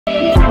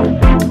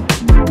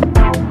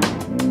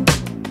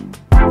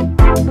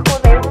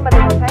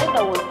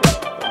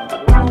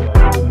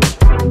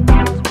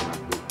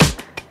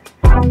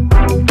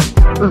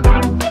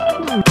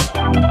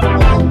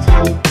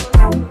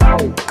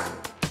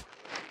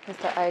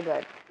Mr.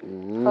 Igad.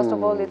 First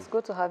of all, it's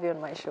good to have you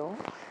on my show.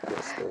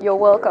 Yes, You're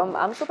welcome.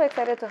 I'm super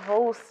excited to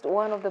host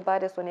one of the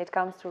baddest when it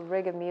comes to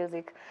reggae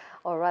music,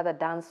 or rather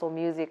dancehall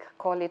music.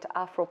 Call it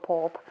Afro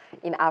pop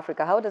in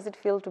Africa. How does it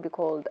feel to be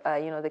called,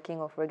 the king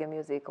of reggae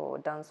music or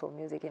dancehall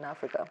music in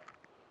Africa?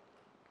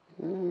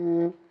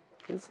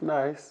 It's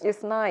nice.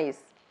 It's nice.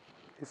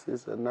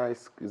 It's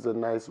a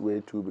nice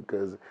way too,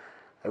 because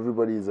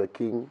everybody is a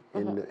king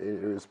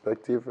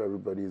irrespective.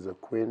 Everybody is a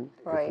queen.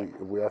 Right.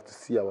 If we have to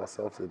see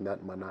ourselves in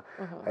that manner,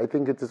 I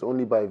think it is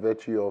only by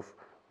virtue of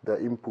the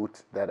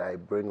input that I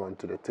bring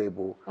onto the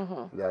table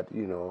that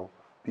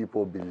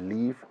people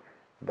believe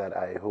that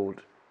I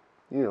hold,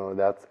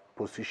 that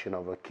position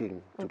of a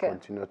king to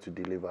continue to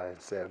deliver and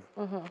serve.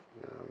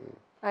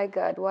 I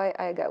God, why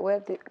I God?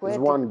 It's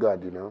one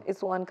God,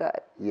 It's one God.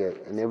 Yeah,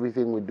 and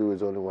everything we do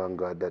is only one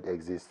God that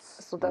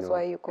exists. So that's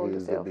why you call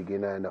yourself. He is the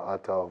beginner and the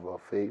author of our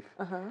faith.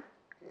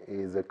 He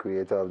is the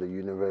creator of the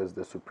universe,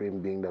 the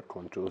supreme being that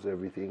controls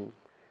everything,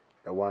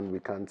 the one we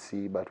can't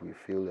see but we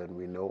feel and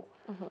we know.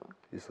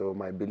 So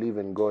my belief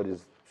in God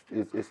is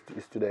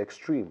to the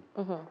extreme.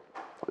 And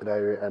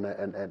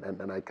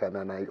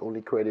I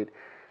only credit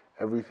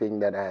everything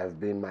that I have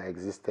been, my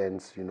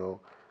existence.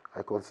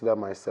 I consider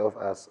myself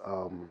as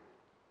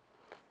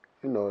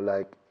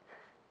like,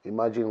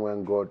 imagine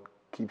when God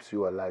keeps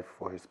you alive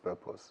for his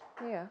purpose.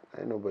 Yeah.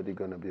 Ain't nobody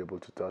gonna be able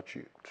to touch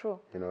you. True.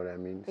 You know what I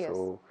mean? Yes.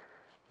 So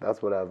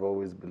that's what I've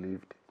always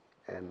believed,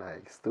 and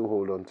I still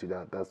hold on to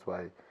that. That's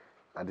why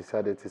I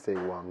decided to say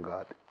one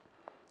God.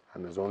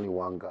 And there's only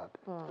one God.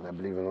 And I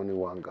believe in only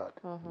one God.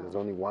 There's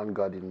only one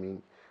God in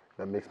me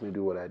that makes me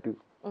do what I do.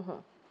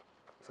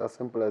 It's as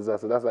simple as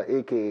that. So that's like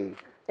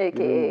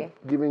AKA.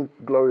 Giving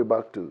glory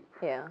back to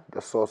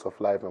the source of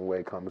life and where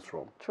it comes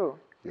from. True.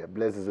 Yeah,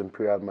 bless his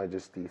imperial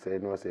majesty. So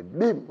I say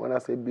BIM. When I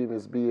say BIM,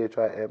 it's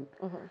BHIM.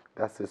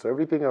 That's it. So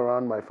everything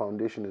around my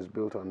foundation is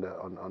built on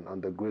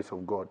the grace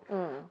of God,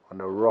 on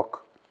the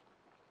rock,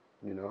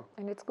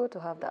 And it's good to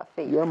have that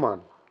faith. Yeah,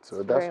 man. So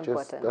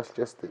it's that's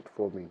just it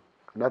for me.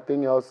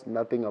 Nothing else,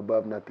 nothing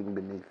above, nothing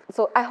beneath.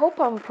 So I hope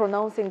I'm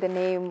pronouncing the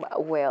name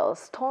well.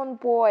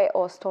 Stonebwoy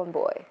or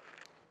Stonebwoy?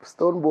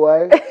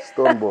 Stonebwoy,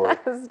 Stonebwoy.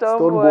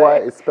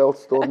 Stonebwoy is spelled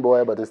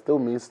Stonebwoy, but it still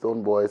means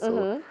Stonebwoy.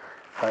 So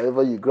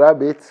however you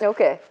grab it,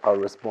 I'll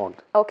respond.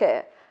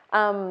 Okay.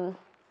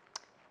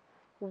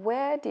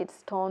 Where did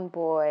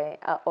Stonebwoy,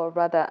 or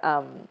rather,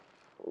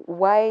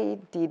 why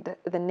did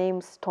the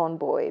name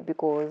Stonebwoy?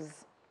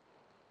 Because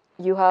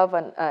you have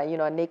an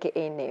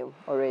AKA name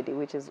already,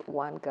 which is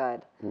one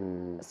God.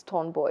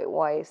 Stonebwoy.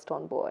 Why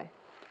Stonebwoy?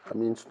 I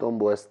mean,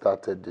 Stonebwoy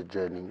started the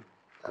journey,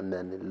 and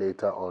then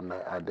later on,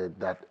 I added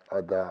that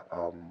other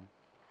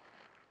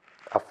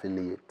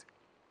affiliate,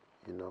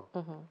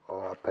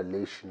 or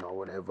appellation or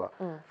whatever,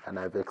 and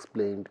I've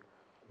explained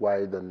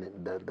why the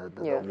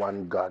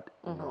one God,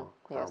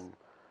 Yes.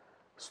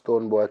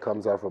 Stonebwoy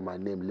comes out from my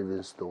name,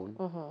 Livingstone.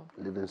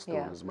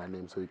 Livingstone is my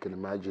name, so you can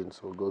imagine.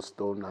 So go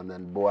Stone and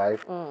then Boy,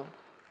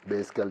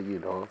 basically,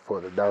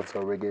 for the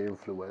dancehall reggae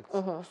influence.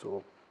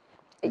 So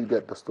you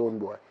get the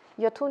Stonebwoy.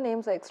 Your two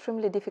names are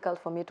extremely difficult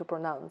for me to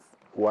pronounce.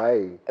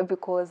 Why?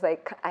 Because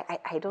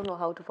I don't know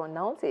how to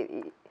pronounce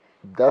it.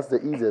 That's the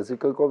easiest. You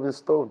can call me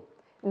Stone.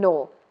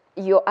 No,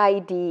 your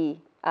ID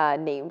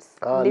names.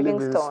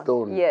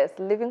 Livingstone. Yes,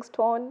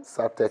 Livingstone.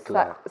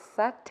 Satekla.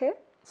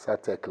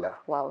 Satekla.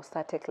 Wow,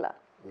 Satekla.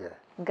 Yeah.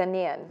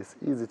 Ghanaian. It's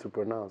easy to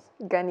pronounce.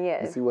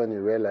 Ghanaian. You see when you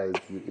realize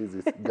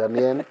it's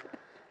Ghanaian,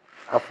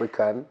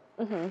 African,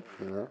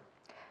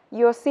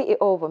 You're CEO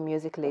of a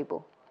music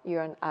label.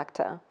 You're an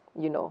actor,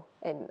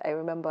 and I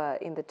remember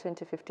in the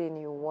 2015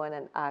 you won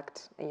an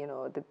act,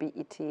 the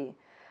BET,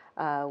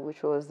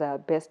 which was the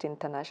best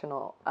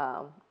international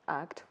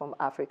act from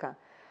Africa.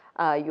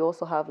 You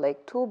also have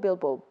like 2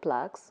 Billboard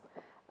plaques,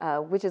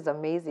 which is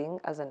amazing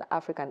as an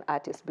African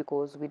artist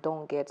because we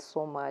don't get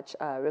so much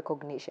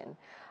recognition.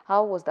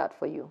 How was that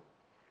for you?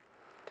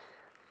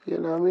 I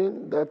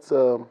mean,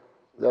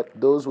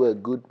 those were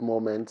good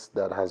moments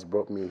that has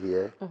brought me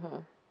here.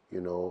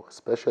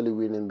 Especially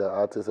winning the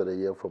Artist of the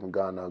Year from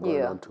Ghana,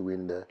 going on to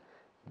win the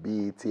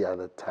BET at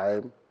the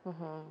time.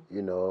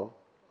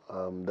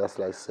 That's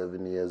like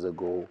 7 years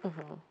ago.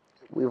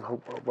 We've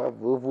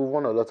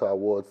won a lot of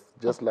awards.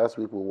 Just last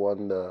week we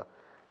won the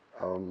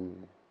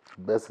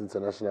Best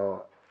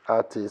International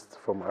Artist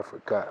from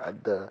Africa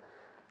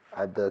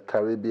at the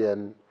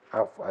Caribbean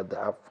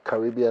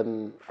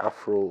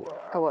Afro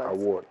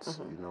Awards,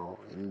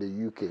 in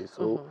the UK.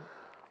 So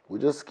we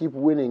just keep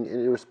winning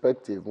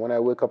irrespective. When I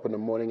wake up in the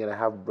morning and I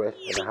have breath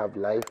and I have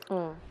life,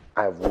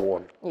 I've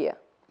won. Yeah.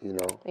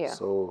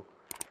 So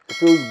it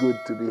feels good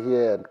to be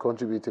here and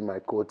contributing my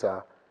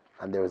quota,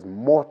 and there is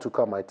more to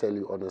come, I tell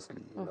you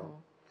honestly, Yeah,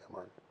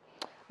 man.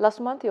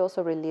 Last month you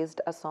also released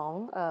a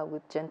song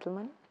with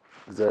Gentleman.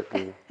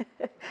 Exactly.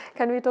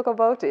 Can we talk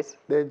about it?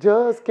 They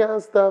just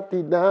can't stop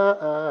the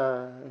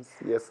dance.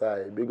 Yes,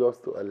 big ups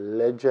to a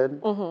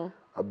legend,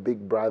 a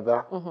big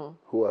brother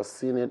who has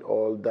seen it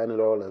all, done it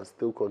all, and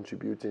still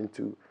contributing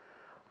to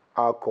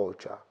our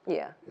culture.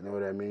 Yeah. You know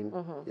what I mean?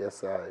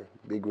 Yes,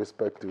 big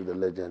respect to the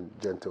legend,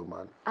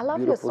 Gentleman. I love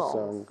Beautiful your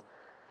songs. song.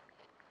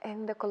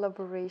 And the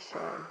collaboration.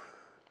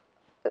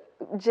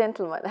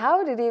 Gentleman,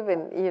 how did it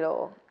even,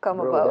 come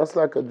Bro, about? that's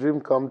like a dream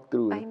come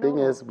true. I The thing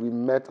know. is, we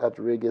met at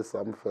Reggae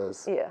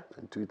First Yeah.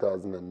 in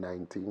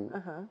 2019.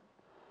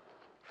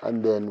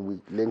 And then we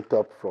linked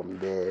up from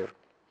there.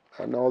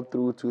 And all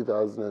through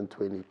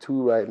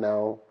 2022 right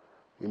now,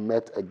 we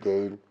met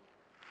again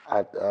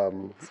at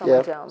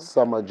Summer Jam.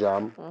 Summer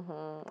Jam.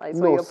 I saw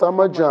No, your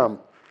Summer performance. Jam.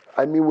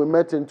 I mean, we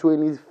met in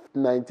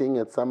 2019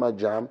 at Summer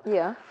Jam.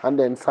 Yeah. And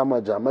then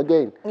Summer Jam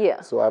again.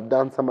 Yeah. So I've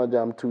done Summer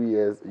Jam 2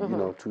 years,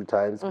 2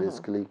 times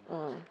basically.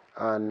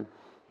 And,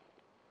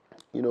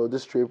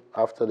 this trip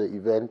after the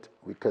event,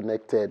 we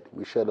connected,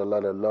 we shared a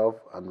lot of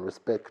love and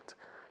respect.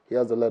 He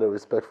has a lot of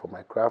respect for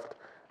my craft.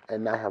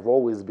 And I have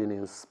always been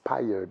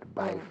inspired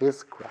by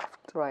his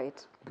craft.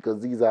 Right. Because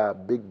these are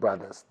big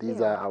brothers.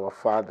 These are our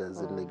fathers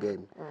in the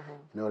game. You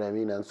know what I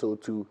mean? And so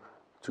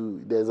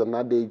there's an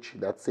adage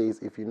that says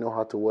if you know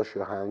how to wash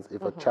your hands,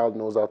 if a child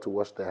knows how to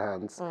wash their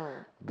hands,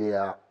 they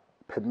are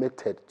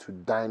permitted to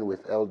dine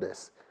with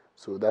elders.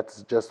 So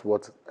that's just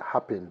what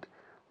happened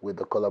with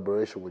the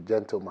collaboration with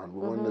Gentleman.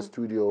 We went in the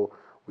studio,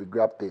 we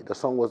grabbed it. The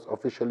song was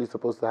officially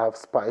supposed to have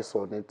Spice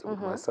on it with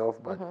myself,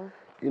 but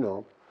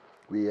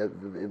we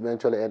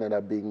eventually ended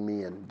up being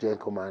me and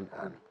Gentleman.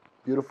 And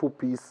beautiful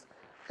piece.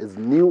 It's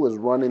new, is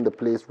running the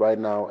place right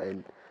now.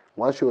 And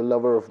once you're a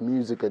lover of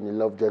music and you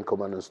love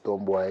Gentleman and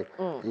Stonebwoy,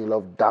 and you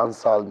love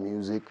dancehall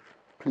music,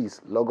 please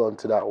log on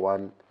to that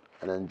one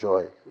and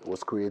enjoy. It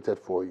was created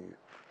for you.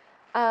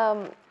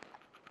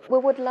 We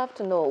would love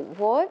to know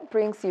what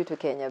brings you to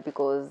Kenya,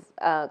 because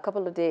a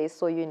couple of days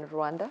saw you in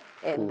Rwanda,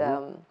 and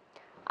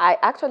I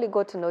actually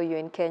got to know you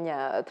in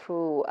Kenya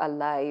through a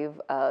live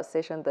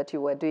session that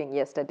you were doing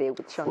yesterday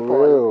with Sean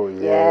Paul.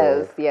 Real,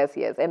 yeah.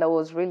 Yes. And I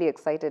was really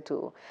excited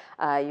to,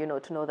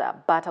 to know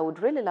that. But I would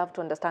really love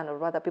to understand, or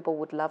rather people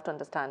would love to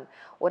understand,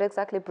 what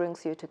exactly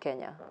brings you to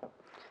Kenya?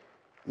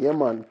 Yeah,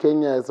 man.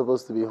 Kenya is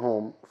supposed to be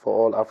home for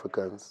all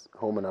Africans,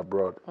 home and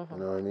abroad. You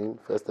know what I mean?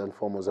 First and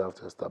foremost, I have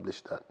to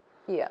establish that.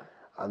 Yeah.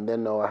 And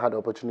then I had the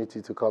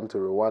opportunity to come to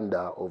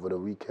Rwanda over the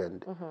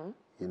weekend,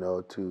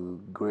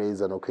 to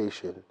grace an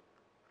occasion,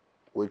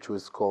 which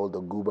was called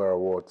the Guba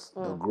Awards,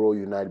 the Grow,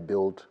 Unite,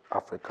 Build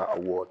Africa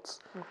Awards.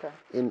 Okay.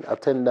 In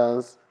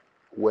attendance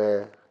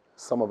were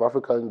some of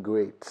African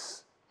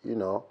greats,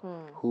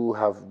 who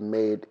have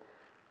made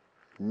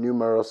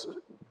numerous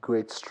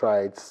great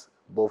strides,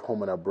 both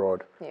home and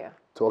abroad. Yeah.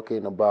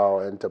 Talking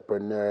about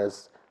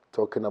entrepreneurs,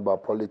 talking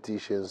about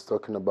politicians,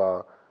 talking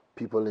about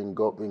people in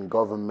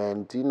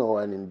government,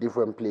 and in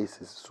different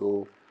places.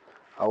 So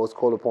I was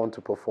called upon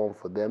to perform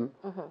for them.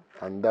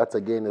 And that,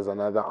 again, is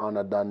another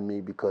honor done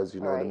me because,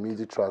 the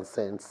music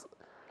transcends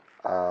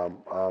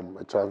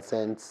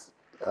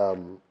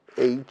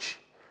age,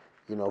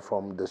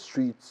 from the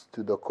streets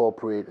to the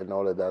corporate and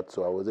all of that.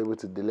 So I was able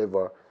to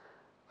deliver.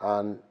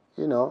 And,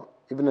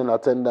 even in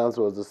attendance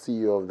was the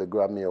CEO of the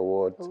Grammy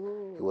Awards.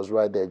 He was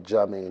right there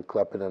jamming and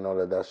clapping and all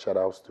of that. Shout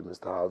outs to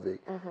Mr. Harvey,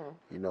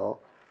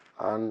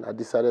 And I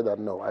decided that,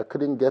 no, I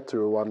couldn't get to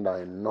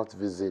Rwanda and not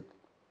visit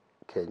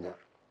Kenya.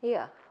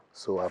 Yeah.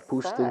 So I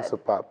pushed things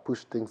apart,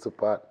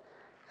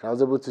 and I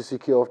was able to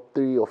secure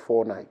 3 or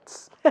 4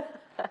 nights.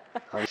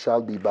 And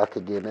shall be back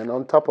again. And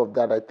on top of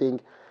that, I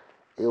think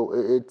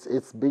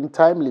it's been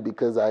timely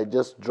because I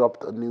just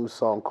dropped a new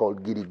song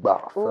called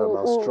Gidigba, Firm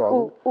and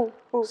Strong.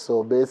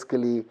 So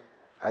basically,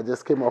 I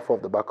just came off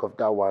of the back of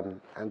that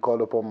one and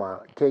called upon my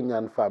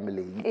Kenyan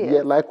family.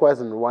 Yeah,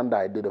 likewise in Rwanda,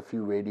 I did a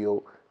few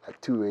like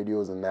 2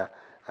 radios and that.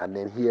 And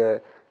then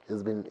here,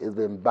 it's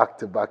been back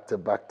to back to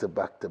back to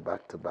back to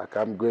back to back.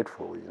 I'm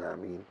grateful, you know what I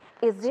mean?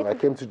 So I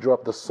came to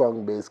drop the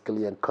song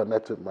basically and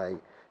connect with my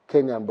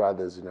Kenyan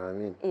brothers, you know what I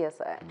mean? Yes,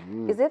 sir.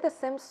 Is it the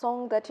same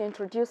song that you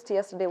introduced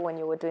yesterday when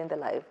you were doing the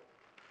live?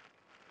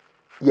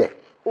 Yeah,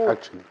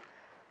 actually.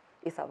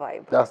 It's a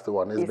vibe. That's the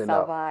one. It's been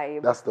out.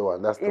 Vibe. That's the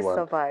one. That's the one.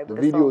 It's a vibe. The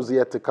video is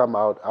yet to come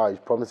out.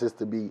 It promises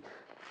to be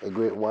a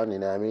great one, you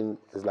know what I mean?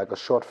 It's like a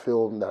short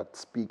film that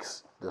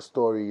speaks the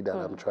story that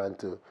I'm trying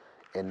to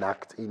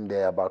enact in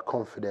there about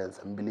confidence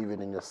and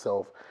believing in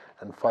yourself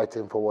and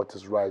fighting for what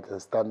is right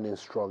and standing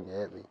strong, you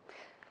get me?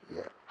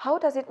 Yeah. How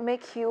does it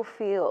make you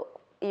feel,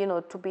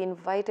 to be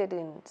invited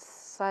in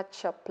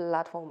such a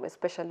platform,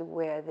 especially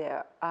where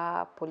there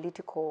are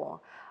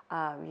political,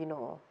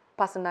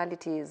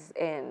 personalities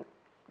and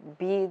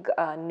big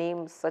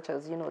names such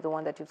as, the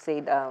one that you've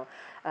said, the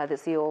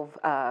CEO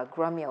of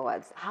Grammy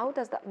Awards. How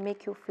does that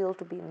make you feel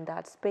to be in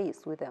that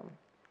space with them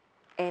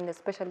and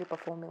especially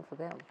performing for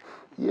them?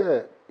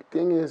 Yeah, the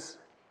thing is,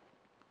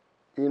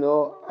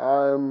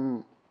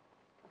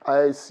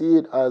 I see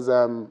it as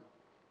I'm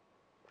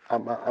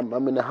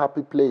in a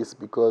happy place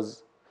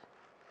because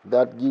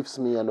that gives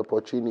me an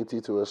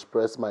opportunity to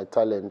express my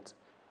talent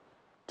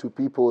to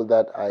people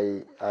that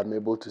I am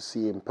able to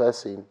see in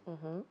person,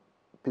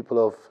 people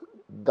of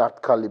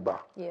that caliber.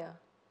 Yeah.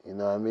 You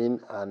know what I mean?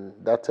 And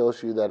that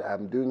tells you that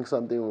I'm doing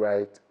something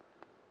right,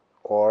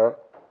 or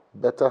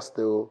better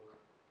still,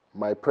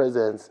 my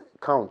presence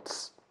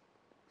counts,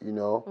 you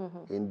know,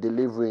 in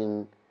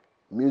delivering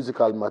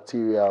musical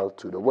material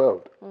to the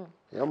world.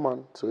 Yeah,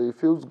 man. So it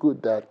feels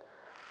good that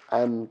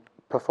I'm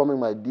performing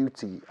my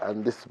duty,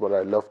 and this is what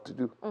I love to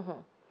do.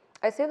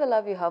 I see the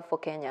love you have for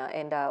Kenya,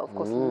 and of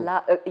course,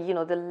 you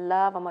know, the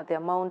the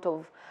amount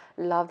of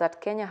love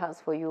that Kenya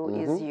has for you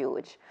is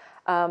huge.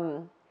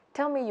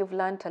 Tell me, you've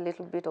learned a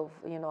little bit of,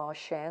 you know, our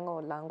Sheng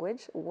or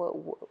language.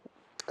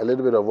 A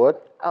little bit of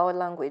what? Our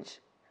language,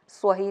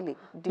 Swahili.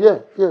 Yeah.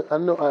 I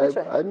know. Which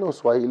one? I know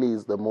Swahili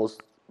is the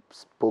most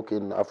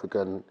spoken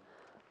African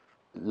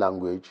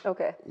language.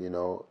 Okay. You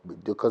know,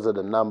 because of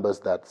the numbers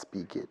that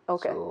speak it.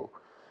 Okay. So,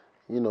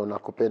 you know,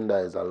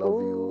 nakupenda is I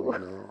love you.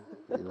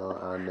 You know,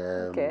 and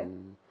Okay.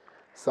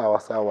 sawa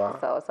sawa.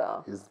 Sawa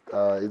sawa.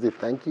 Is it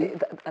thank you?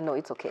 No,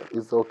 it's okay.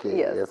 It's okay.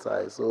 Yes.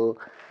 So,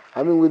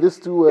 I mean, with these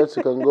two words,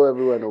 you can go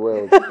everywhere in the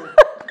world.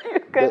 You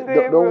can go Don't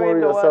worry everywhere in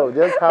the yourself. world.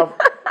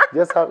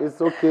 Just have. It's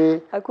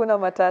okay. Hakuna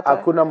Matata.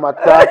 Hakuna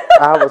Matata.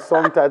 I have a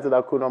song titled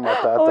Hakuna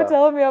Matata. Oh,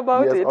 tell me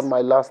about it. Yes, on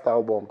my last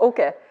album.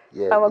 Okay.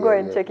 Yeah, I will go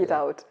and check it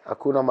out.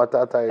 Hakuna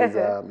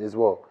Matata is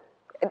what?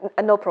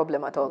 No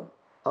problem at all.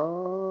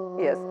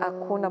 Yes, Oh,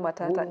 Hakuna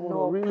Matata,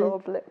 no really?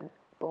 problem.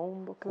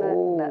 Bomb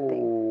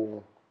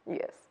nothing.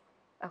 Yes,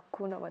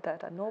 Hakuna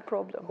Matata, no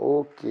problem.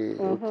 Okay.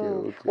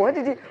 What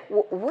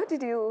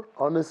did you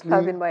honestly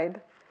have in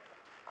mind?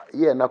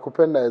 Yeah,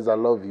 nakupenda is I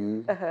love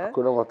you.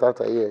 Hakuna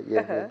Matata,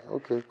 yeah.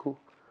 Okay, cool.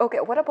 Okay,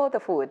 what about the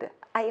food?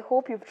 I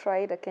hope you've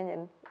tried a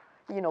Kenyan,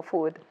 you know,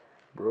 food.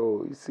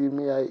 Bro, you see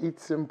me, I eat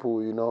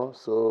simple, you know,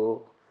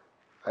 so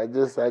I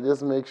just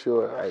make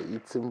sure I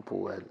eat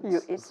simple. And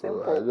You eat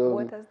so simple.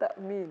 What does that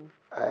mean?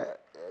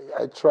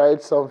 I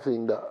tried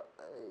something that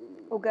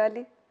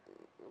Ugali,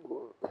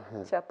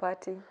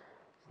 chapati,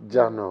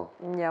 Jano.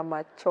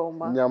 nyama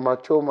choma. Nyama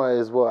choma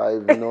is what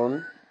I've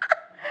known.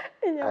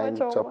 And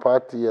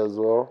chapati as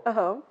well.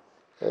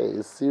 Hey,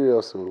 it's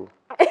serious, so.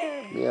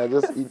 Me, I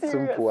just eat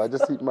simple. I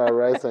just eat my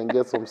rice and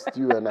get some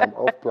stew, and I'm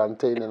off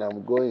plantain, and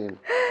I'm going.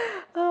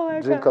 Oh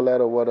my Drink God. a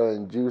lot of water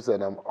and juice,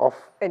 and I'm off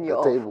And the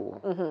you're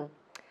table.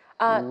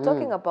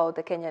 Talking about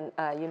the Kenyan,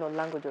 you know,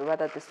 language, or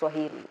rather the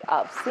Swahili,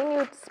 I've seen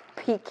you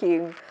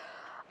speaking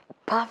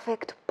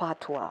perfect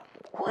patois.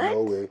 What?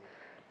 No way.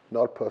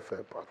 Not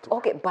perfect, but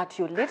Okay, but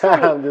you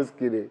literally... I'm just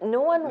kidding.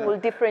 No one will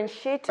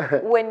differentiate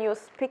when you're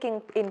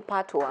speaking in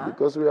patois.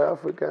 Because we are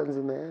Africans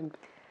in the end.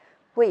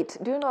 Wait,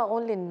 do you know I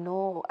only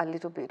know a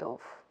little bit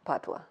of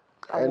patois?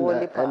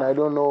 And I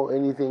don't know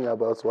anything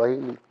about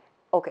Swahili.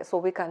 Okay, so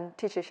we can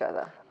teach each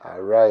other.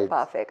 All right.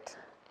 Perfect.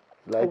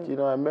 Like, you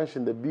know, I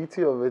mentioned the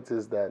beauty of it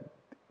is that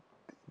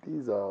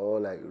these are all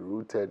like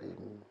rooted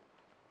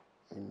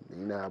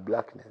in our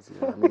blackness. You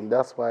know? I mean,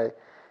 that's why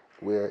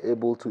we're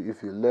able to,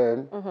 if you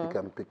learn, you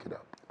can pick it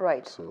up.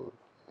 Right. So,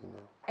 you know.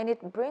 And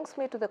it brings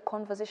me to the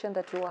conversation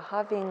that you were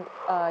having,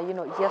 you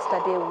know,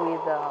 yesterday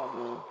with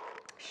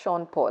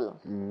Sean Paul.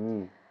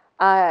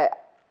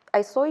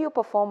 I saw you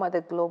perform at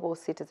the Global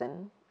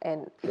Citizen,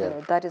 and you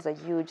know, that is a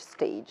huge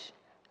stage.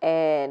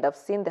 And I've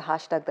seen the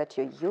hashtag that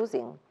you're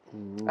using,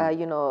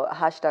 you know,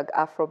 hashtag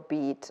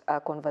Afrobeat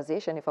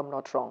conversation, if I'm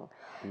not wrong.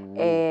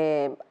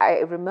 And I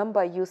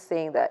remember you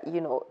saying that,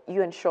 you know,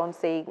 you and Sean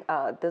saying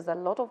there's a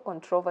lot of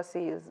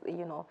controversies,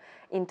 you know,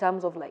 in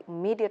terms of like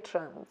media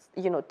trends,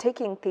 you know,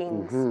 taking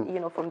things, you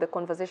know, from the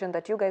conversation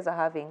that you guys are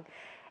having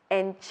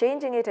and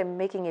changing it and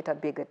making it a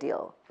bigger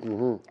deal.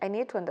 I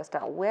need to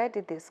understand, where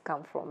did this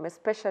come from,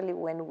 especially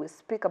when we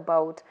speak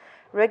about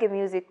reggae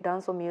music,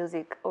 dancehall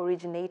music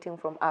originating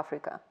from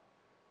Africa?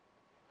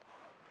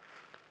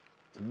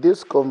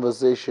 This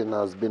conversation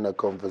has been a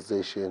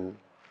conversation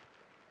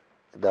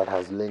that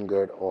has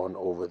lingered on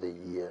over the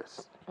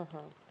years.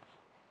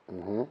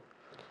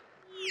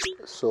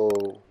 So,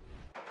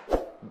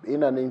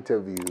 in an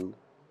interview,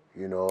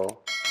 you know,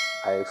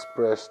 I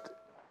expressed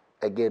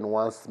again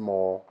once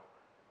more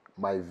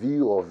my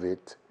view of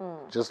it,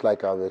 just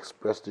like I've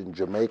expressed in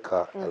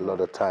Jamaica a lot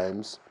of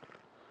times,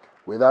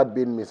 without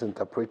being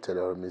misinterpreted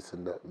or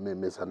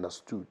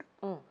misunderstood.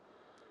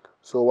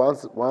 So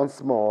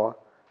once more,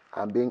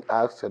 I'm being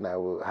asked, and I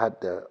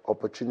had the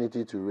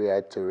opportunity to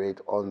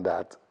reiterate on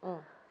that.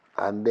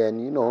 And then,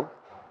 you know,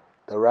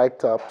 the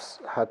write-ups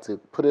had to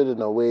put it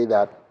in a way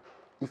that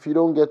if you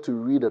don't get to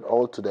read it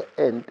all to the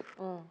end,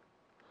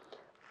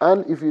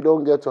 and if you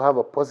don't get to have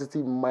a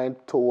positive mind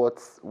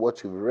towards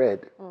what you've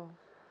read,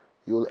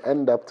 you'll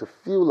end up to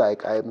feel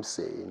like I'm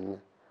saying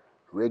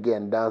reggae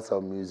and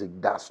dancehall music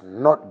does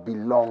not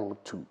belong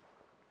to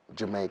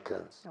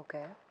Jamaicans.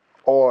 Okay.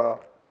 Or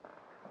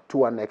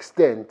to an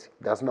extent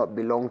does not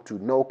belong to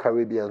no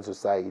Caribbean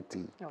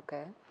society.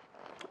 Okay.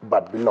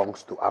 But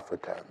belongs to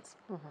Africans.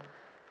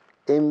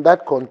 In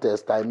that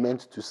context, I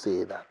meant to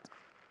say that.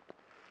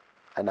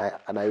 And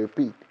I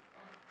repeat,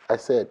 I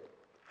said,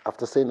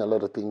 after saying a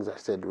lot of things, I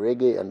said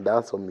reggae and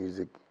dancehall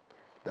music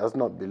does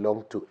not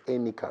belong to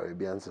any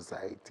Caribbean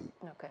society.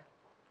 Okay.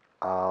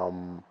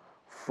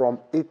 From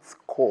its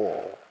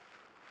core,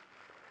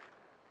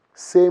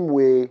 same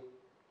way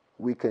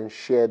we can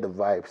share the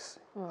vibes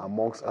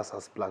amongst us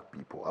as black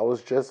people. I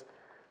was just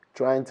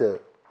trying to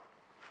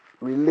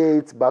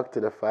relates back to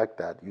the fact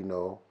that,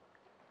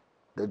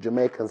 the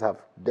Jamaicans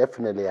have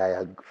definitely,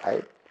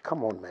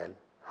 come on, man.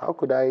 How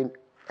could I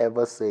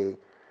ever say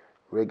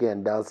reggae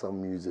and dancehall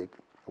music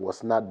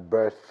was not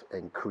birthed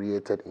and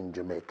created in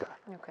Jamaica?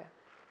 Okay.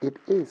 It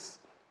is.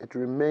 It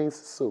remains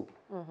so.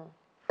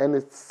 And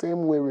it's the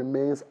same way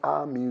remains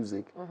our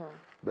music,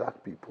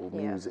 black people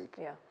music.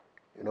 Yeah.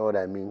 You know what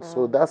I mean?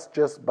 So that's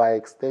just by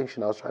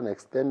extension. I was trying to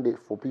extend it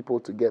for people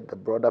to get the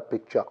broader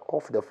picture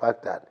of the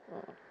fact that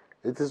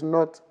it is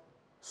not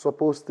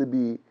supposed to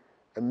be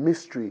a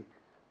mystery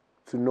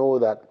to know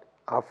that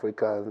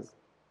Africans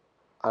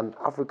and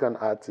African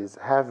artists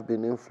have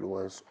been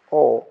influenced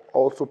or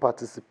also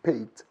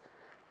participate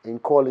in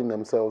calling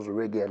themselves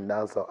reggae and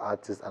dancehall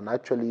artists and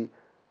actually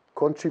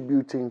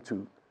contributing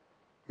to,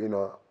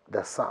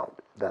 the sound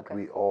that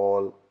we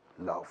all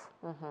love.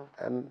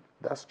 And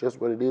that's just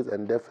what it is.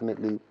 And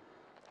definitely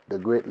the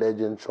great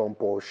legend Sean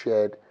Paul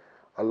shared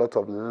a lot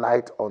of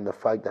light on the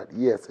fact that,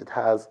 yes, it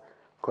has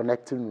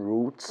connecting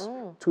roots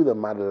to the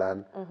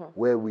motherland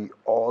where we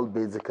all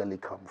basically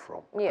come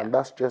from. Yeah. And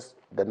that's just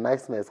the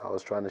niceness I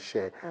was trying to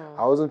share.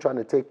 I wasn't trying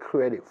to take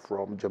credit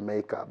from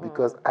Jamaica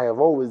because I have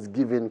always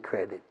given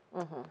credit.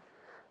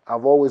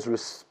 I've always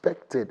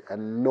respected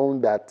and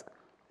known that,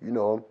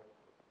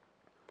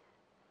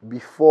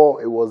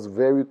 before it was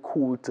very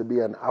cool to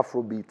be an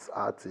Afrobeats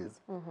artist,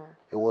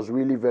 it was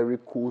really very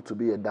cool to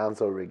be a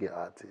dancehall reggae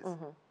artist.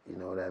 You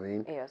know what I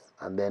mean? Yes.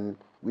 And then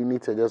we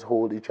need to just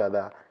hold each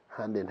other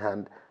hand in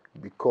hand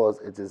because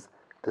it is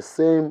the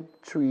same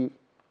tree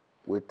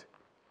with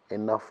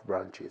enough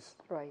branches.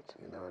 Right.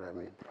 You know what I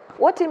mean?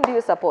 What team do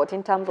you support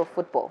in terms of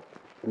football?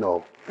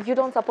 No. You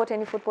don't support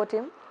any football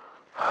team?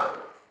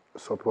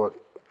 Support.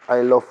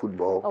 I love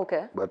football.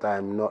 Okay. But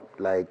I'm not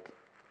like,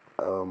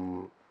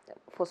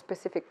 For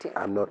specific team?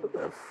 I'm not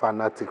a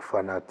fanatic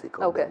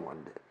of them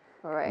one day.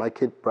 All right. My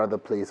kid brother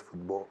plays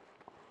football.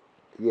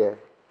 Yeah.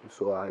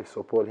 So I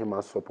support him.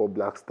 I support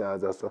Black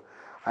Stars.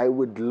 I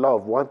would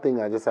love, one thing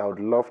I would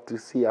love to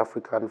see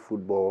African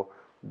football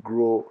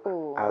grow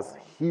as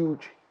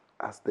huge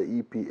as the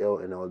EPL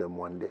and all them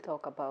one day.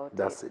 Talk about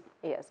That's it.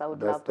 Yes, I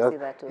would love to see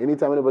that too.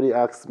 Anytime anybody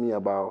asks me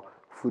about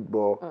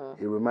football,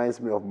 it reminds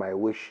me of my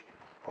wish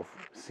of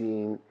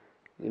seeing,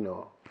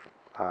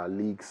 our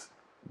leagues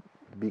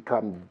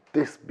become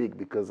this big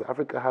because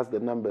Africa has the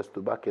numbers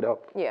to back it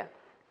up. Yeah.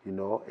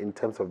 In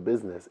terms of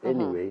business.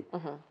 Anyway,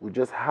 we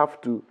just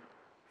have to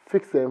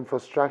fix the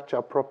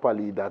infrastructure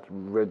properly that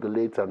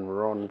regulates and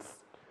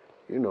runs,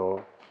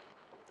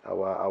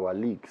 our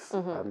leagues.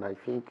 And I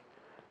think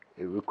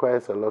it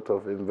requires a lot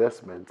of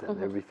investment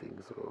and everything.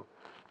 So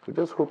we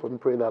just hope and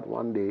pray that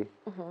one day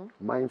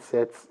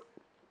mindsets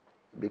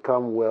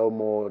become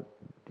more,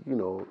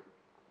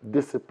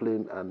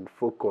 disciplined and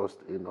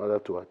focused in order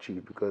to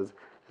achieve, because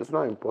it's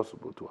not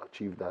impossible to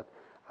achieve that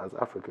as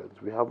Africans.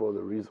 We have all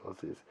the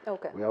resources.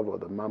 Okay. We have all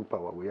the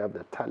manpower. We have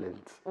the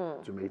talent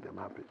to make them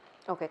happen.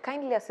 Okay,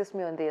 kindly assist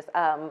me on this.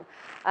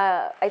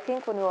 I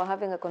think when we were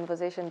having a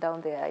conversation down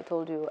there, I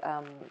told you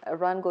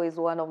Rango is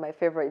one of my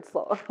favorite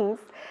songs.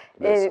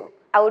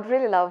 I would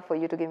really love for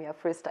you to give me a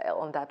freestyle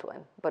on that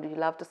one, but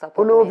you'll have to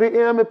support me. Over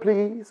hear me,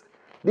 please.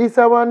 This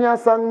a one you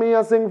sang me,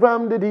 I sing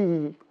from the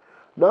deep.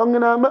 Down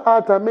in my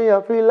heart, and me,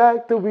 I feel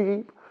like to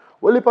weep.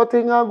 Well, if a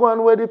thing I go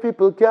on where the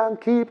people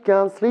can't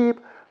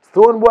sleep.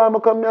 Stonebwoy, I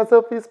come here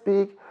so to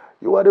speak.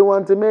 You are the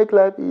one to make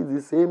life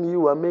easy, same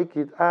you are make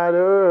it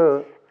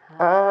harder.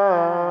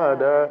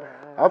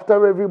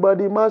 After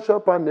everybody mash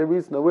up and there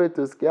is no way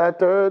to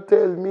scatter,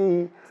 tell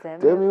me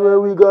where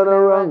we gonna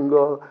run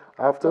go.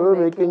 After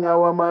making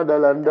our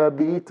motherland a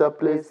better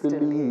place to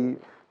live.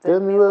 Tell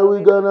me where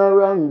we gonna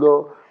run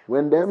go.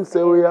 When them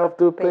say we have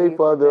to pay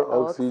for the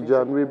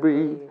oxygen we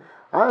breathe.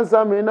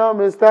 Answer me now,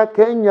 Mr.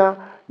 Kenya.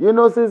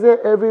 Since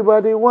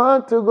everybody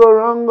want to go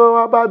wrong, go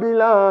a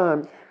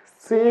Babylon.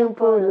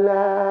 Simple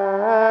life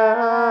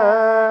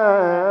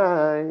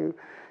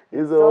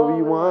is all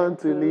we want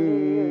to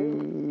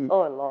live.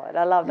 Oh, Lord,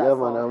 I love that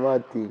song. Yeah, man,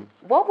 I'm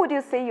What would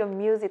you say your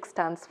music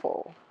stands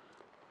for?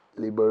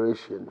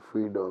 Liberation,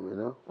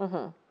 freedom,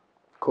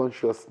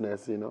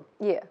 Consciousness,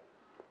 Yeah.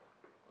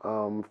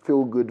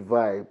 Feel good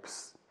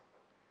vibes.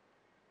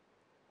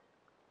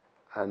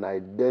 An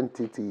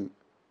identity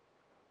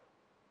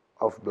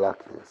of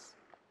blackness.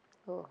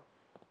 Oh.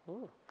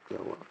 Ooh.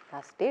 Yeah, well,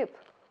 That's deep.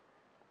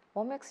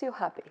 What makes you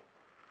happy?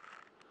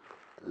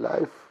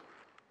 Life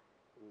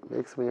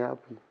makes me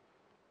happy.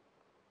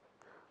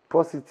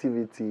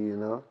 Positivity, You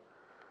know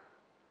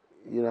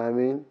what I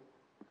mean?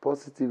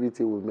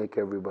 Positivity will make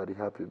everybody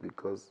happy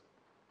because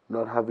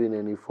not having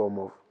any form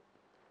of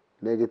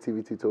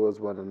negativity towards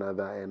one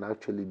another and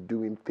actually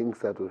doing things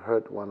that will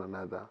hurt one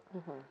another.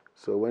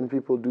 So when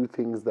people do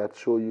things that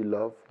show you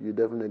love, you're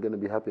definitely going to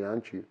be happy,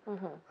 aren't you?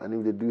 And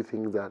if they do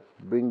things that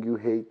bring you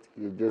hate,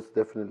 you're just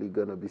definitely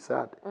going to be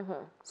sad.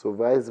 So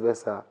vice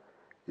versa,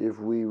 if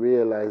we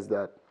realize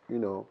that,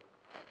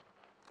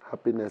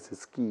 happiness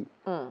is key,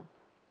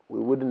 we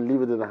wouldn't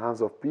leave it in the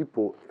hands of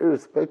people,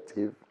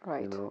 irrespective,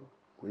 Right.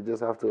 We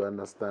just have to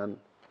understand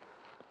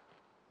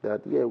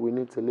that, yeah, we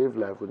need to live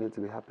life, we need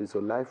to be happy. So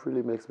life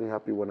really makes me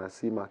happy when I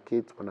see my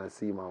kids, when I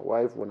see my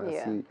wife, when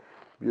I see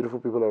beautiful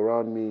people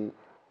around me,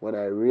 when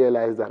I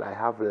realize that I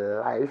have a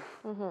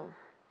life,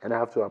 and I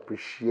have to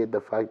appreciate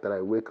the fact that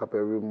I wake up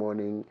every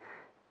morning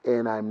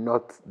and I'm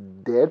not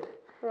dead,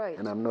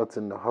 and I'm not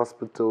in the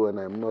hospital, and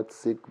I'm not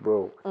sick,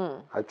 bro.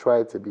 I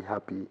try to be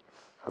happy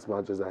as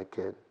much as I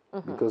can,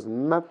 because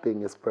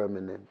nothing is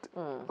permanent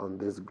on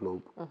this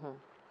globe.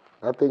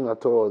 Nothing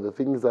at all. The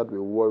things that we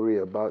worry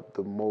about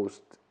the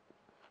most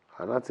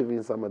are not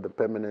even some of the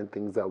permanent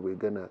things that we're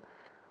gonna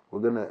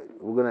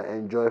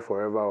enjoy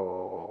forever,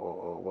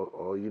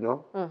 or you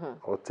know,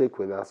 or take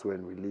with us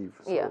when we leave.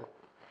 So,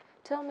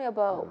 tell me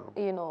about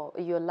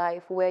your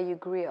life, where you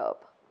grew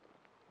up.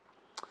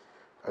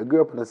 I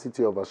grew up in the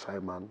city of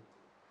Ashaiman,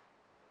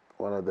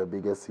 one of the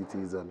biggest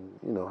cities and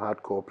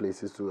hardcore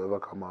places to ever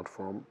come out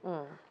from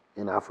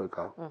in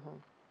Africa.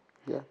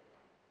 Yeah.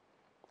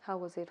 How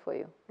was it for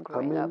you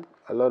growing up?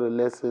 A lot of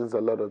lessons,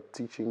 a lot of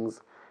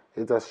teachings.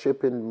 It has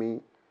shaped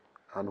me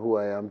and who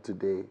I am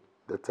today.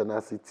 The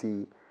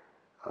tenacity,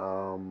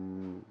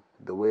 the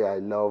way I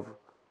love,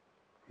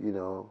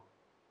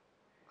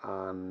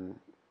 and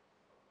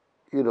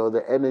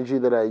the energy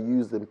that I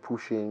use in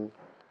pushing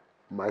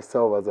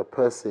myself as a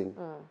person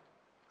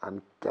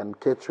and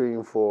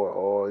catering for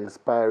or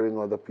inspiring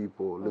other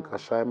people. Look,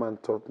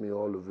 Ashaiman taught me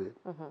all of it.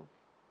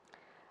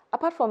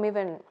 Apart from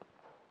even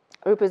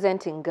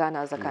representing Ghana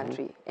as a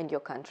country and your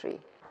country,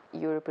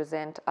 you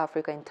represent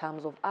Africa in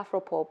terms of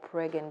Afro-pop,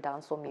 reggae, and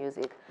dancehall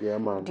music. Yeah,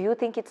 man. Do you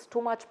think it's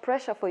too much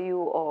pressure for you,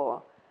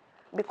 or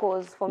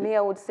because for me,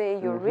 I would say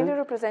you're really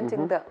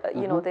representing the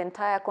the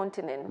entire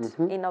continent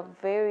in a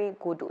very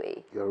good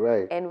way. You're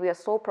right. And we are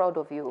so proud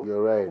of you.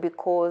 You're right.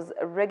 Because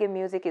reggae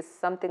music is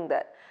something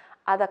that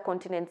other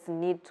continents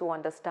need to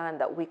understand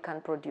that we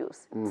can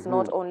produce. It's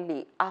not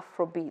only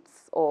Afro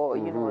beats or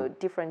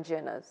different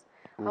genres.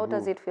 How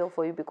does it feel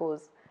for you?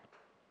 Because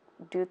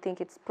do you think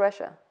it's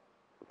pressure?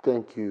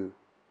 Thank you.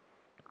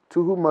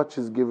 To whom much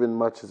is given,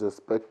 much is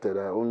expected.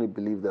 I only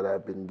believe that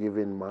I've been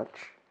given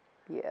much.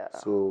 Yeah.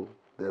 So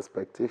the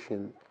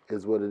expectation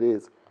is what it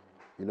is.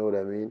 You know what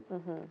I mean?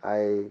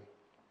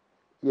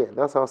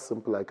 That's how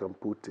simple I can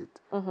put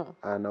it.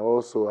 And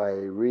also I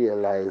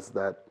realize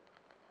that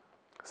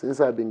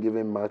since I've been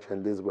given much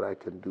and this is what I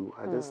can do,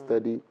 I just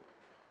study,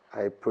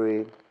 I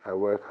pray, I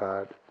work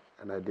hard,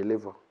 and I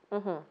deliver.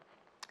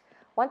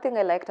 One thing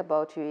I liked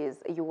about you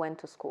is you went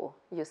to school.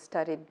 You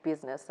studied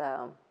business,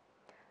 and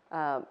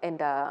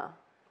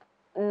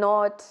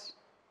not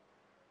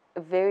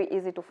very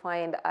easy to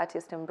find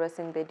artists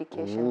embracing the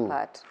education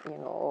part,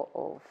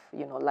 of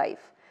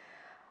life.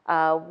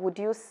 Would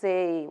you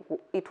say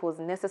it was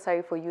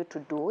necessary for you to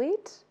do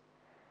it?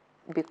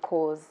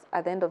 Because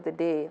at the end of the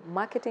day,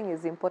 marketing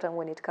is important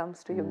when it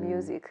comes to your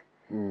music.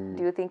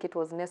 Do you think it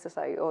was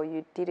necessary, or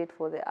you did it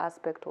for the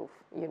aspect of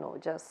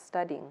just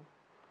studying?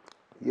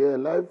 Yeah,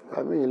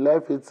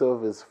 life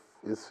itself is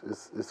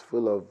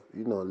full of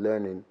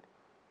learning.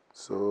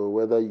 So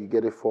whether you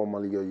get it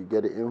formally or you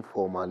get it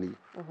informally,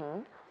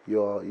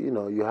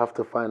 you have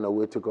to find a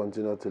way to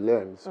continue to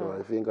learn. So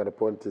I think at a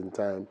point in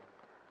time,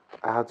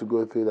 I had to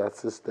go through that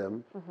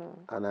system,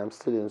 and I'm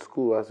still in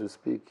school as we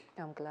speak.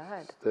 I'm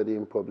glad.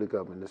 Studying public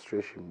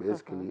administration,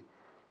 basically.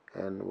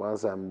 And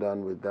once I'm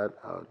done with that,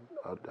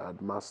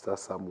 I'd master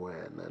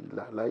somewhere. And then,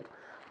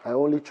 I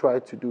only try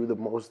to do the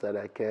most that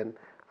I can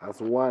as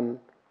one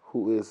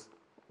who is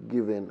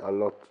given a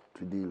lot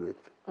to deal with.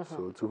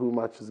 So to whom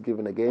much is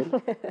given again,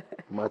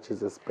 much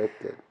is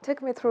expected.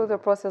 Take me through the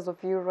process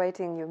of you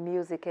writing your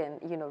music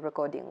and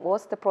recording.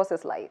 What's the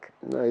process like?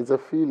 No, it's a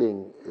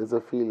feeling. It's a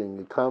feeling.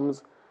 It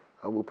comes,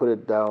 and we put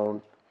it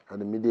down,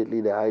 and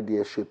immediately the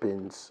idea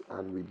shippings,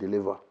 and we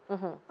deliver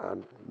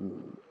and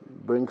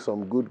bring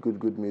some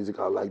good music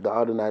out. Like the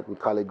other night with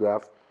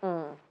Calligraph.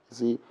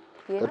 See,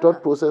 the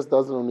thought process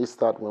doesn't only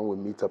start when we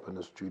meet up in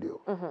the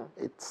studio.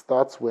 It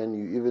starts when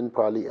you even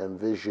probably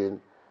envision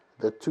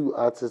the two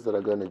artists that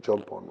are going to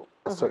jump on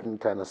a certain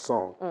kind of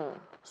song.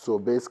 So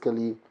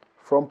basically,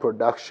 from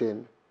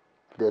production,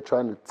 they're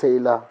trying to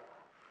tailor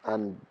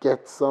and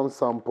get some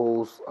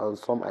samples and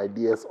some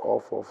ideas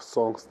off of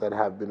songs that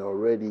have been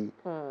already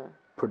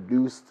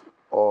produced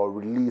or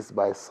released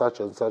by such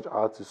and such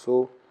artists.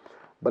 So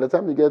by the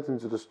time you get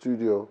into the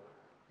studio,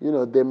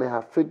 they may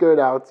have figured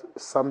out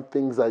some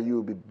things that you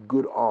will be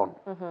good on,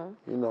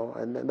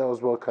 and then that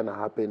was what kind of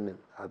happened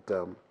at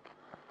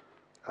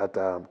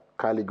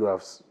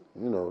Calligraph's,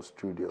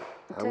 studio,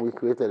 and we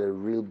created a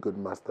real good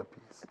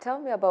masterpiece. Tell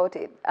me about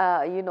it.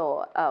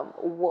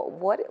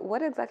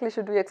 What exactly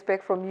should we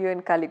expect from you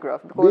and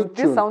Calligraph? Because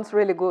this sounds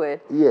really good.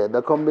 Yeah,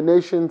 the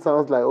combination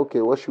sounds like,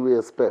 okay, what should we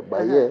expect?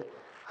 But yeah,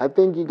 I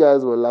think you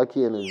guys were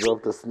lucky and it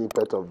dropped a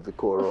snippet of the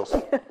chorus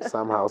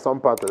somehow, some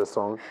part of the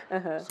song.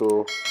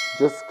 So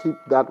just keep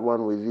that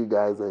one with you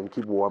guys and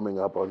keep warming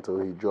up until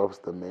he drops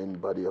the main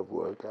body of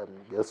work. And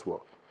guess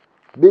what?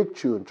 Big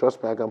tune.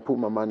 Trust me, I can put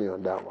my money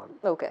on that one.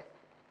 Okay.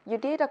 You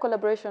did a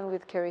collaboration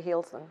with Kerry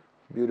Hilson.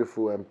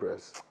 Beautiful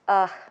Empress.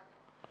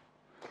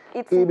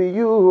 It's It be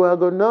you who are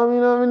gonna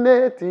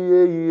nominate,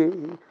 yeah,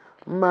 yeah.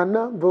 My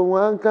number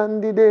one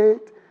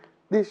candidate.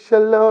 This your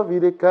love, you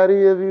they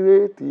carry every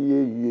weight,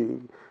 yeah, yeah.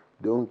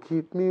 Don't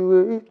keep me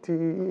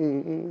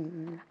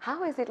waiting.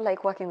 how is it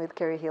like working with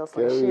Kerry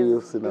Hilson? Kerry She's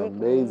Hilson, big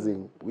name.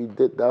 amazing. We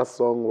did that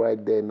song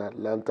right there in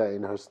Atlanta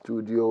in her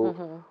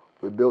studio.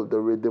 We built the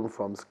rhythm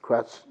from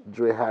scratch.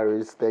 Dre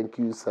Harris, thank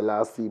you,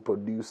 Selassie,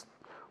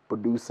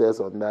 producers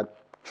on that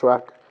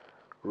track.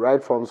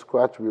 Right from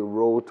scratch, we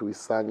wrote, we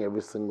sang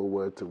every single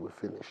word till we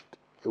finished.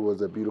 It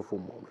was a beautiful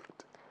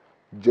moment.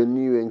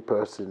 Genuine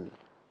person,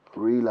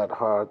 real at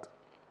heart,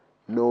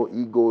 no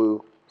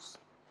ego.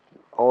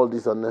 All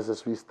this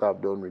unnecessary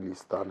stuff don't really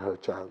stand her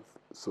chance.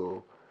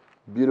 So,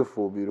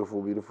 beautiful,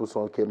 beautiful, beautiful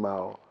song came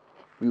out.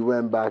 We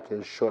went back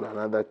and shot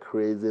another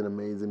crazy and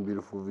amazing,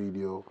 beautiful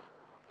video.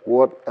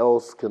 What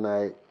else can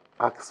I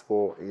ask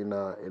for in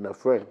a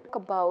friend? Talk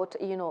about,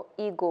 you know,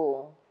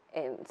 ego,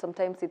 and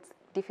sometimes it's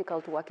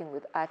difficult working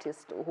with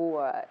artists who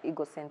are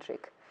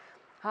egocentric.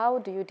 How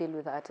do you deal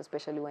with that,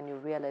 especially when you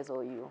realize,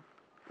 or you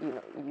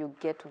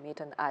get to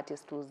meet an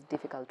artist who's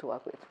difficult to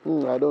work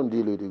with? I don't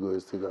deal with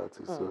egoistic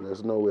artists, so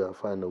there's no way I'll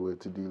find a way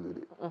to deal with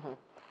it.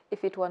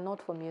 If it were not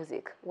for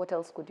music, what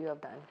else could you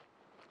have done?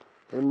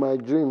 In my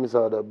dreams,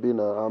 I'd have been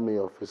an army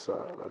officer,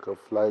 like a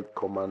flight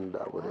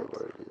commander,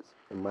 whatever it is.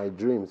 In my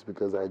dreams,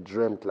 because I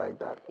dreamt like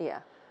that. Yeah.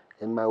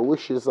 In my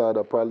wishes, I'd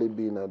have probably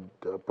been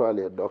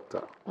probably a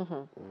doctor.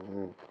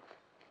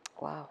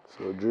 Wow.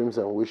 So dreams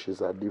and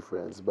wishes are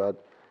different,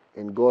 but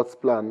in God's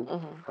plan,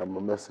 I'm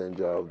a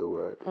messenger of the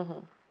word.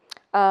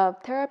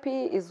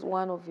 Therapy is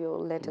one of your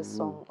latest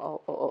song,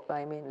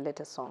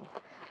 latest song,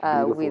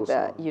 Beautiful with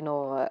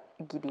song.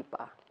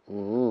 Gidipa.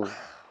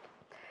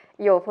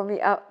 Yo, for me,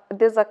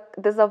 there's a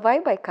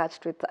vibe I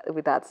catched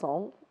with that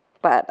song,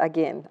 but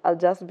again, I'll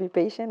just be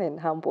patient and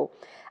humble.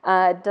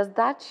 Does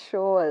that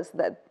show us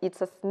that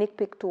it's a sneak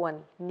peek to a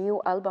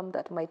new album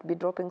that might be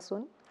dropping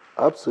soon?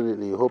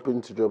 Absolutely,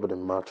 hoping to drop it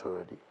in March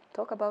already.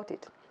 Talk about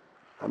it.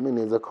 I mean,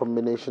 it's a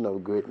combination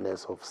of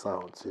greatness of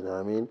sounds, you know what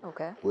I mean?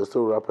 Okay. We're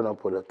still wrapping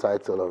up with the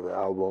title of the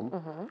album,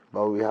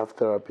 but we have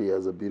Therapy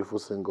as a beautiful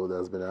single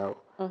that's been out,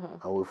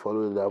 and we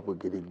followed it up with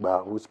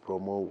Gidigba, whose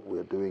promo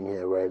we're doing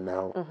here right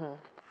now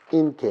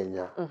in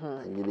Kenya.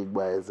 And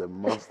Gidigba is a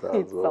monster as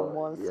It's well. a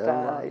monster.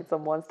 Yeah, It's a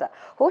monster.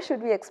 Who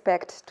should we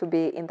expect to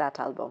be in that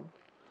album?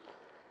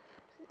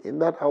 in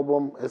that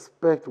album,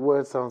 expect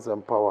word, sounds,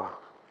 and power.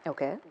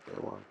 Okay.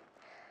 Yeah, man.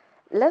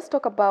 Let's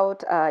talk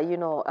about,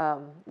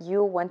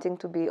 you wanting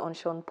to be on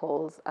Sean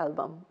Paul's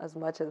album as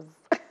much as...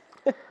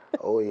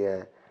 Oh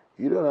yeah,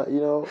 you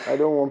know, I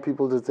don't want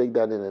people to take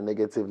that in a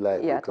negative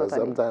light, Yeah, because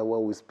totally. sometimes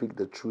when we speak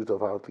the truth of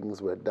how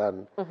things were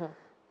done,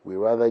 we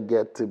rather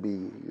get to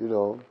be,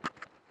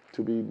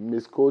 to be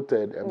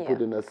misquoted and put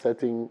Yeah. in a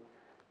certain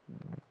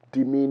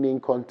demeaning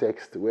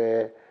context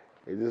where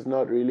it is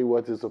not really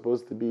what it's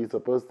supposed to be. It's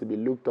supposed to be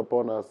looked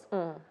upon as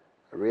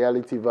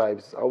reality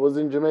vibes. I was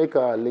in Jamaica,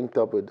 I linked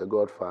up with The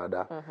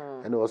Godfather,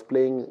 and I was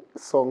playing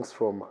songs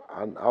from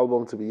an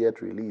album to be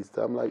yet released.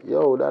 I'm like,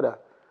 yo, Dada,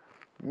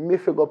 me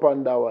figure up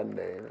on that one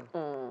day,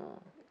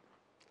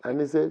 And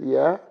he said,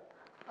 yeah.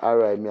 All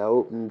right, me, I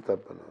open it up.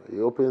 He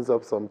opens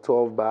up some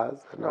 12 bars,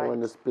 and I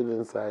want to spit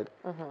inside,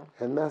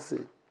 and that's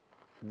it.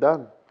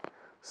 Done.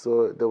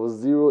 So there was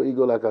zero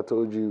ego, like I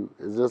told you.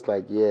 It's just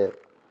like, yeah,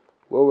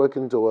 we're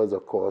working towards a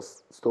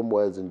cause.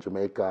 Stonebwoy is in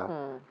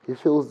Jamaica. He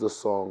feels the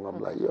song. I'm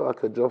like, yo, I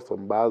could drop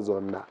some bars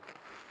on that.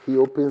 He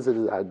opens it,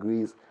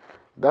 agrees.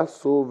 That's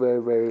so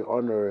very, very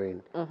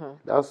honoring.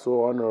 That's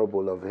so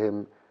honorable of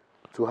him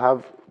to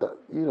have the,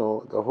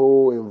 the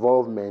whole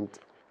involvement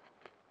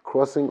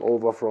crossing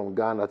over from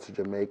Ghana to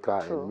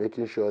Jamaica and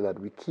making sure that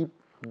we keep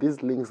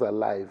these links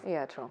alive.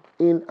 Yeah, true.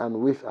 In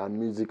and with our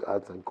music,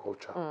 arts, and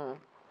culture.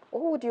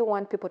 What would you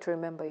want people to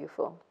remember you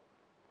for?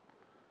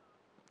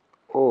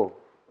 Oh,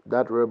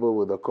 that rebel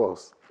with a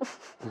cause.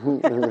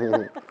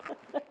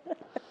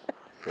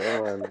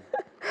 Yeah, man.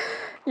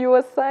 You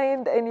were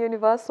signed in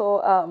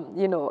Universal,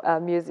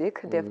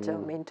 Music, Def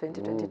Jam in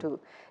 2022.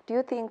 Do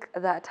you think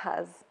that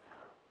has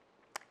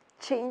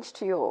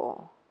changed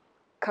your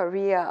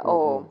career,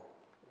 or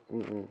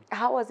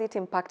how has it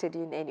impacted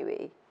you in any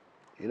way?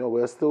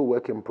 We're still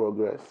work in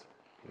progress.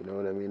 You know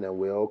what I mean? And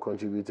we're all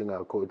contributing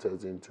our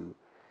quotas into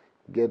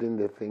getting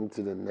the thing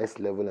to the next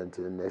level and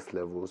to the next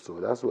level. So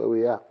that's where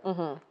we are.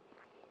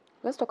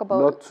 Let's talk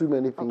about... Not too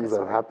many things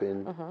have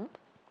happened.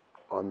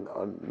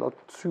 Not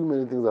too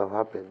many things have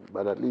happened,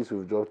 but at least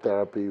we've dropped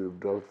Therapy, we've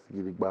dropped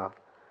Gidigba,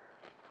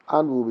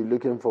 and we'll be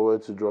looking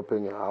forward to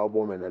dropping an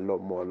album and a lot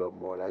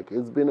more. Like,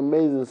 it's been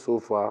amazing so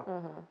far,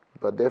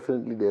 but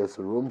definitely there's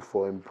room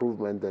for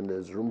improvement and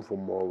there's room for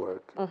more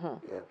work.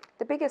 Yeah.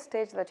 The biggest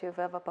stage that you've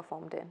ever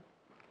performed in?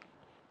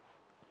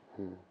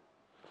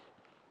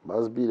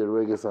 Must be the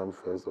Reggae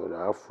Fest or the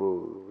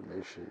Afro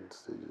Nation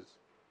stages.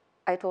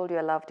 I told you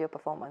I loved your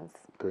performance.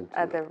 Thank you.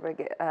 At the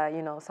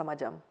Reggae, Summer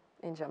Jam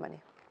in Germany.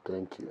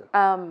 Thank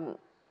you.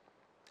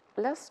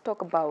 Let's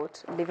talk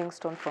about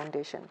Livingstone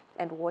Foundation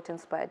and what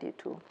inspired you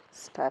to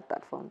start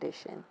that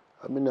foundation.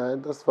 I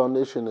mean, this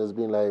foundation has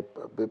been like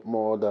a bit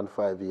more than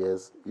 5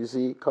 years. You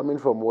see, coming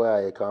from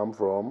where I come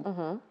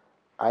from,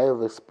 I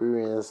have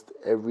experienced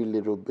every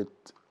little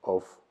bit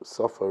of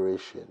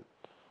sufferation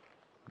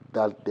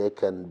that there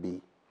can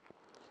be.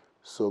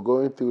 So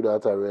going through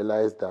that, I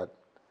realized that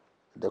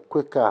the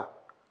quicker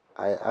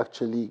I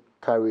actually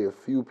carry a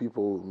few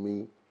people with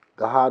me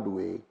the hard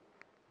way,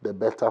 the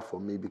better for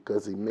me,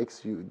 because it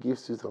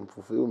gives you some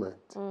fulfillment.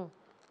 You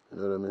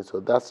know what I mean? So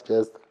that's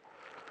just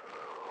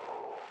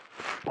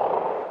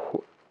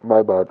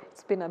my bad.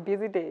 It's been a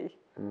busy day.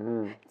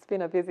 It's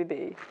been a busy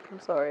day. I'm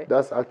sorry.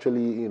 That's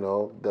actually,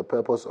 the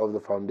purpose of the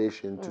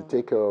foundation, to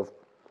take care of,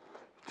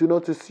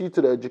 to see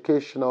to the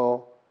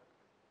educational,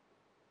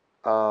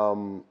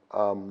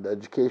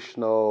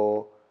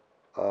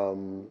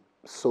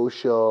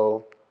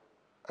 social,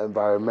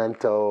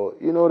 environmental,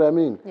 you know what I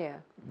mean? Yeah.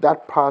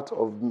 That part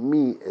of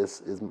me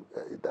is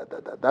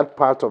that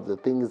part of the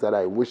things that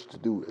I wish to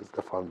do is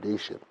the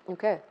foundation.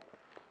 Okay.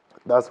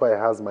 That's why it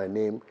has my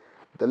name,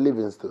 the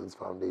Livingstones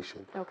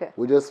Foundation. Okay.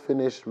 We just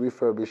finished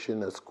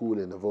refurbishing a school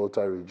in the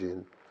Volta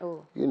region,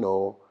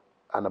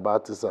 and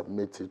about to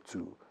submit it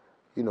to,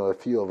 a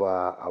few of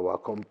our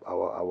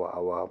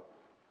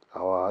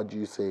how do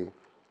you say,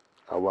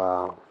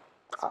 our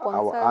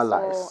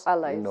allies,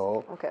 allies.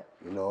 Okay.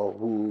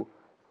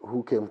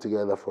 who came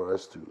together for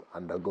us to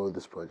undergo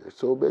this project.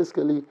 So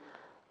basically,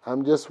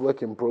 I'm just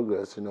work in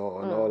progress, on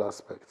all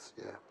aspects.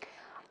 Yeah.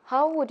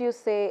 How would you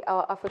say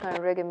our African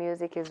reggae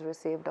music is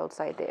received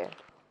outside there?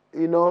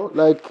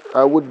 Like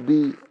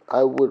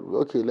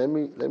okay, let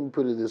me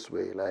put it this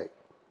way, like,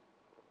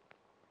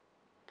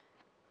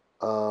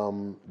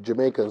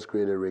 Jamaicans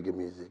created reggae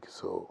music,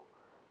 so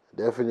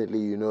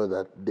definitely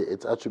that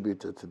it's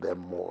attributed to them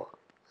more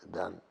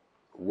than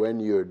when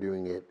you're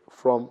doing it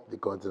from the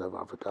continent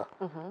of Africa,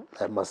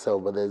 like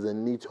myself. But there's a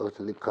need to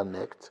actually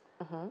connect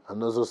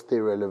and also stay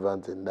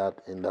relevant in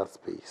that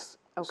space.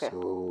 Okay.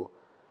 So,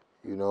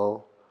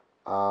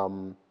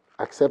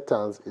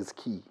 acceptance is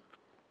key.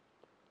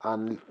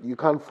 And you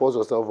can't force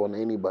yourself on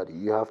anybody.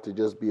 You have to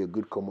just be a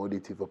good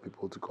commodity for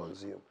people to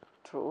consume.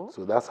 True.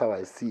 So that's how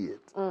I see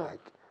it. Like,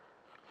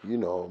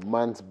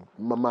 man's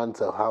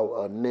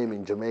how a name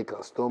in Jamaica.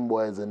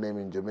 Stonebwoy is a name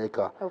in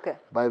Jamaica. Okay.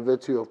 By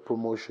virtue of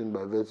promotion,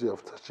 by virtue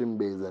of touching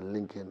base and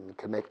linking and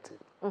connecting.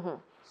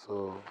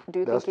 So do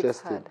you that's think it's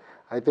just hard? it.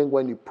 I think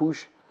when you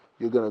push,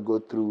 you're gonna go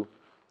through,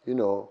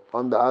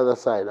 on the other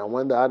side. And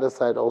when the other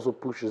side also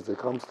pushes, it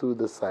comes through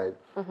this side.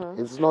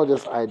 It's not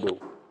just idle.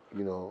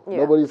 Yeah.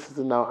 Nobody's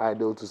sitting now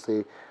idle to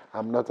say,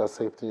 I'm not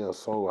accepting your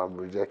song or I'm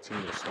rejecting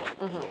your song.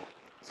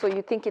 So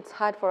you think it's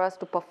hard for us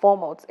to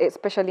perform out,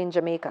 especially in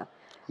Jamaica?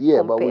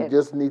 Yeah, but we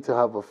just need to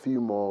have a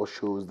few more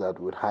shows that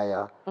would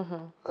hire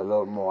a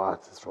lot more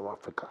artists from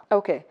Africa.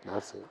 Okay.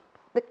 That's it.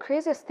 The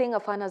craziest thing a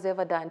fan has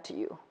ever done to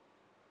you?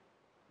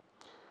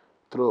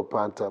 Throw a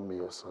pant at me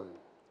or something.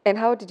 And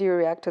how did you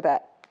react to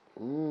that?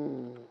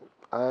 I'm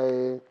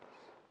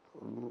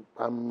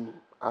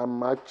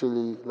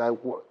actually, like,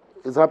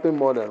 it's happened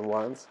more than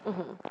once.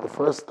 The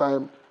first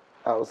time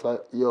I was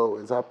like, yo,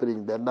 it's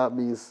happening, then that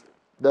means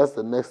that's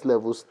the next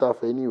level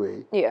stuff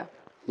anyway. Yeah.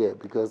 Yeah,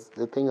 because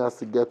the thing has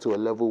to get to a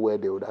level where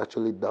they would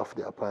actually doff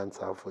their pants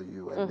out for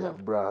you and their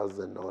bras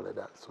and all of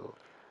that. So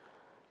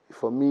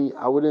for me,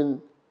 I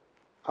wouldn't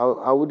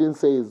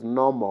say it's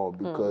normal,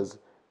 because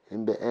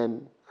in the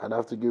end, I'd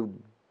have to give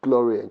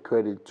glory and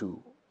credit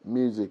to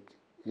music,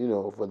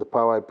 for the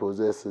power it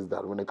possesses,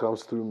 that when it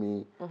comes through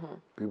me,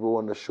 people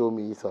want to show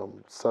me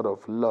some sort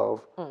of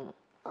love,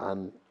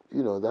 and,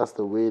 that's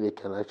the way they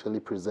can actually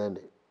present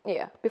it.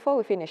 Yeah. Before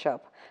we finish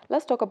up,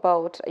 let's talk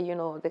about,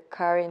 the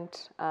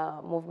current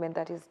movement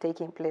that is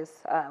taking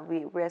place.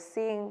 We're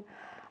seeing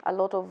a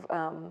lot of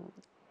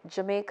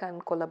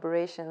Jamaican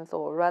collaborations,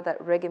 or rather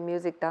reggae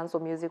music,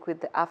 dancehall music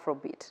with the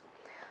Afrobeat.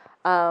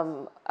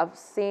 I've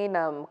seen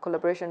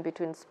collaboration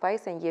between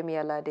Spice and Yemi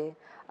Alade.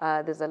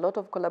 There's a lot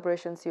of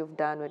collaborations you've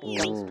done when it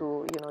comes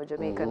to,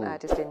 Jamaican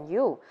artists and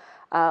you.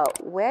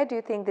 Where do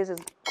you think this is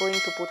going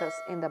to put us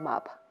in the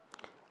map?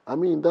 I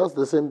mean, that's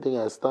the same thing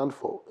I stand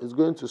for. It's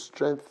going to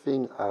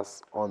strengthen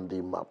us on the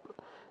map.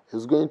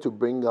 It's going to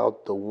bring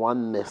out the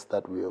oneness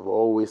that we have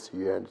always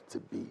yearned to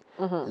be.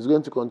 It's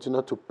going to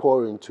continue to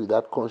pour into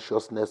that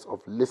consciousness of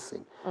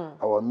listen.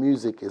 Our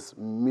music is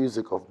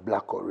music of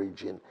black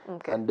origin,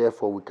 and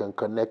therefore we can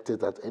connect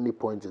it at any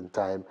point in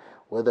time,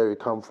 whether you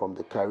come from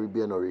the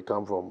Caribbean or you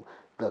come from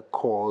the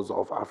cores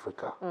of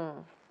Africa.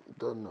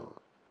 Don't know.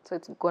 So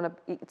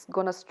it's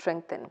gonna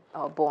strengthen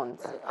our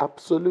bonds.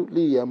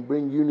 Absolutely, and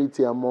bring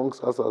unity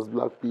amongst us as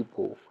black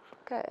people.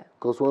 Okay.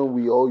 Because when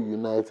we all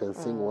unite and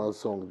sing one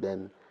song,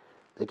 then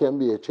there can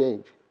be a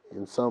change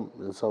in some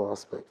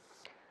aspects.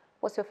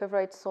 What's your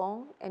favorite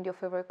song and your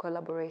favorite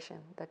collaboration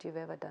that you've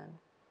ever done?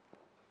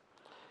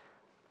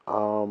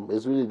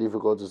 It's really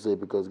difficult to say,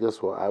 because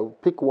guess what? I will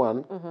pick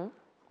one,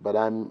 but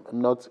I'm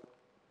not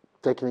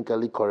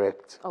technically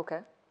correct. Okay.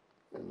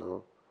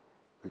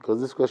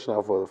 Because this question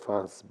are for the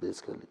fans,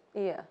 basically.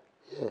 Yeah.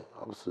 Yeah,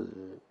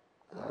 absolutely.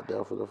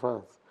 They're for the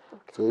fans.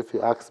 Okay. So if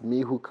you ask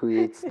me who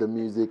creates the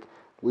music,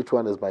 which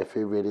one is my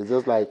favorite. It's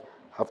just like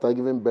after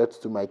giving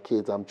birth to my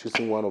kids, I'm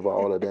choosing one over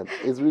all of them.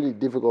 It's really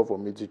difficult for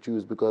me to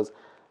choose because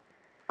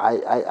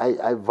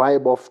I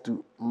vibe off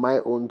to my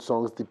own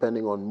songs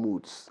depending on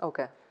moods.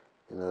 Okay.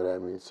 You know what I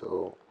mean?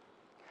 So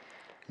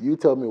you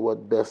tell me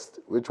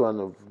which one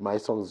of my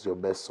songs is your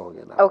best song,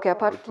 and Okay,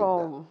 apart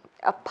from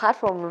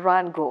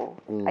Run Go,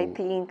 I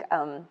think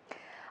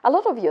a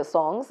lot of your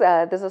songs.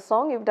 There's a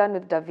song you've done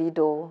with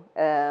Davido.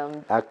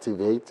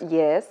 Activate.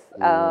 Yes.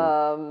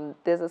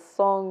 There's a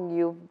song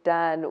you've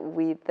done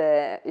with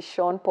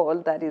Sean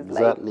Paul that is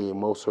exactly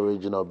most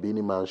original.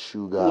 Beanie Man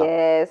Sugar.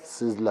 Yes.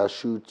 Sizzler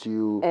Shoot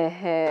You.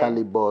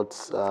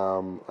 Calibots.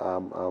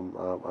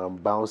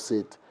 Bounce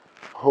It.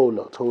 Whole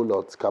lot.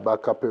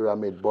 Kabaka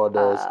Pyramid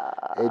Borders.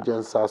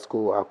 Agent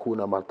Sasko,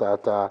 Hakuna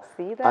Matata.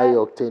 See that? High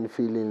Octane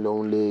Feeling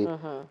Lonely.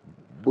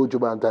 Buju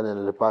Banton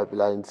and the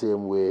Pipeline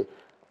same way.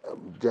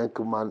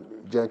 Gentleman.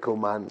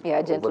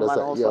 Yeah, Gentleman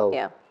also.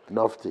 Yeah.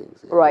 Enough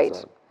things.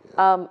 Right.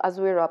 As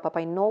we wrap up,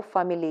 I know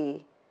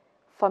family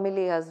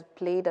has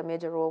played a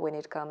major role when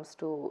it comes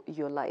to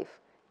your life.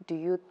 Do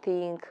you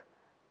think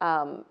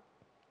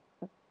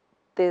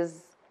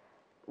there's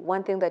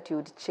one thing that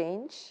you'd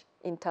change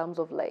in terms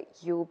of like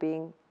you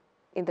being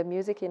in the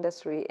music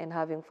industry and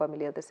having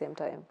family at the same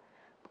time?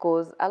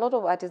 Because a lot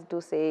of artists do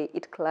say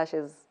it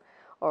clashes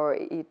or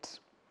it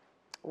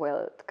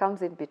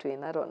comes in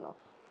between. I don't know.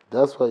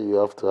 That's why you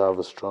have to have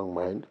a strong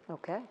mind.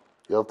 Okay.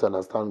 You have to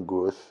understand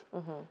growth.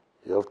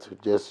 You have to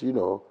just,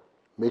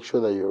 make sure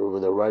that you're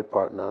with the right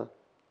partner,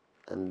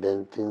 and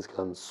then things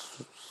can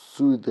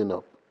soothen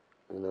up.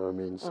 You know what I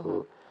mean?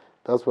 So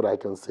that's what I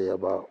can say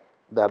about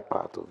that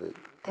part of it.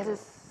 This is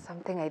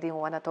something I didn't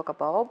want to talk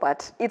about,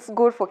 but it's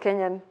good for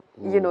Kenyan,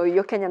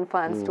 your Kenyan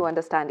fans to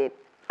understand it.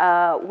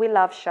 We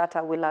love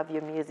Shatta, we love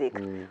your music,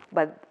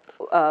 but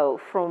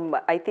from,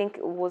 I think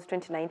it was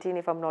 2019,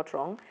 if I'm not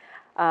wrong,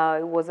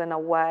 it was an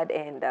award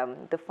and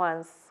the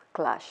fans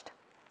clashed.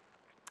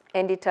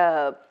 And it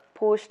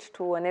pushed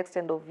to an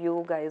extent of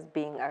you guys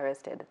being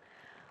arrested.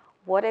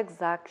 What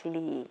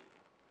exactly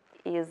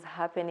is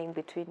happening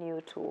between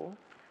you two?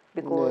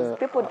 Because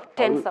people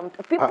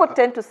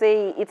tend to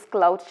say it's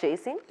clout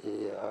chasing.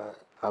 Yeah,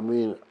 I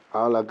mean,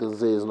 all I can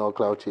say is not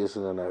cloud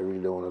chasing, and I really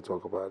don't want to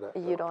talk about that.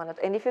 You don't want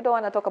to, and if you don't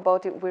want to talk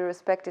about it, we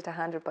respect it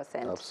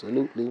 100%.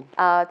 Absolutely.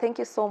 Thank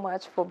you so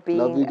much for being.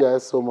 Love you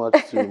guys so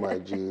much too, my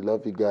G.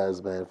 Love you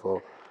guys, man,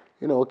 for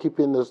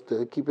keeping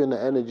the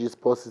energies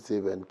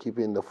positive and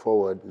keeping the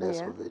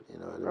forwardness of it. You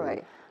know what I mean?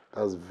 Right.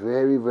 That's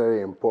very,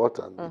 very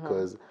important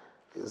because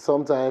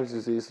sometimes you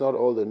see it's not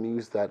all the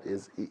news that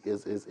is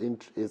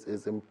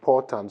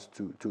important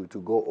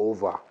to go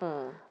over.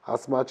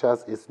 As much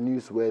as it's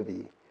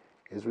newsworthy,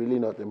 it's really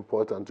not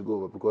important to go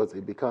over because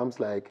it becomes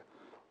like,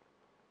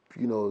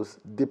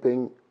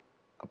 dipping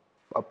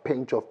a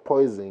pinch of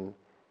poison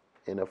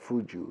in a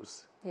fruit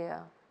juice. Yeah.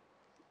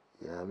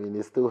 Yeah, I mean,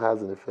 it still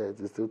has an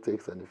effect. It still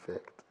takes an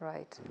effect.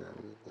 Right. You know what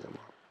I mean? Yeah, man.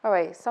 All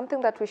right. Something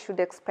that we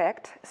should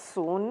expect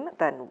soon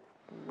than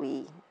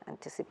we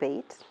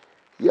anticipate.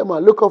 Yeah,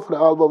 man. Look out for the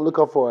album. Look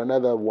out for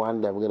another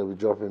one that we're going to be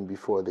dropping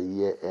before the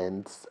year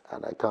ends.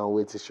 And I can't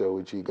wait to share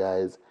with you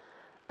guys.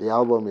 The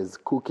album is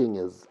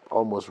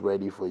almost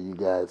ready for you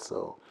guys.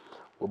 So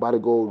we're about to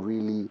go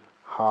really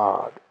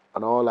hard.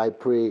 And all I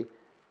pray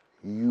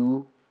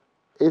you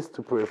is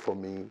to pray for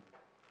me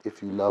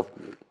if you love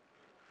me.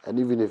 And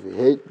even if you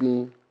hate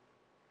me,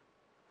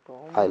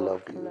 I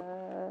love you. You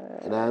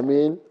know what I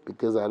mean?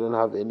 Because I don't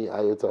have any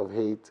iota of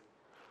hate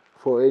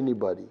for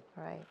anybody.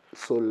 Right.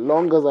 So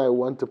long as I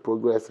want to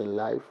progress in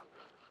life,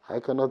 I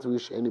cannot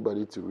wish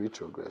anybody to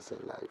retrogress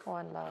in life.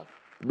 One love.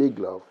 Big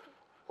love.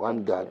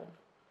 One God.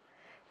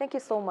 Thank you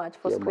so much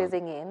for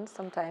squeezing in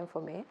some time for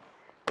me.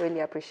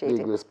 Really appreciate it.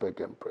 Big respect,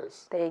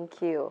 Empress.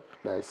 Thank you.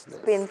 Niceness.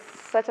 It's been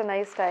such a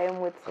nice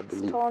time with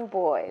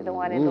Stonebwoy, the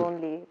one and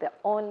only, the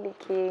only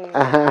king of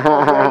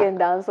reggae and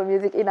dancehall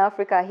music in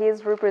Africa.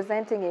 He's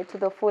representing it to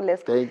the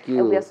fullest. Thank you.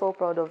 And we are so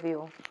proud of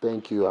you.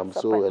 Thank you. I'm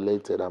so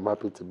elated. I'm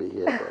happy to be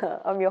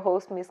here. I'm your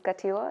host, Miss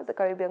Katiwa, the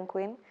Caribbean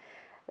Queen.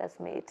 Let's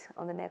meet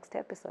on the next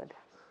episode.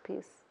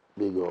 Peace.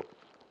 Big up.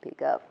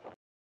 Big up.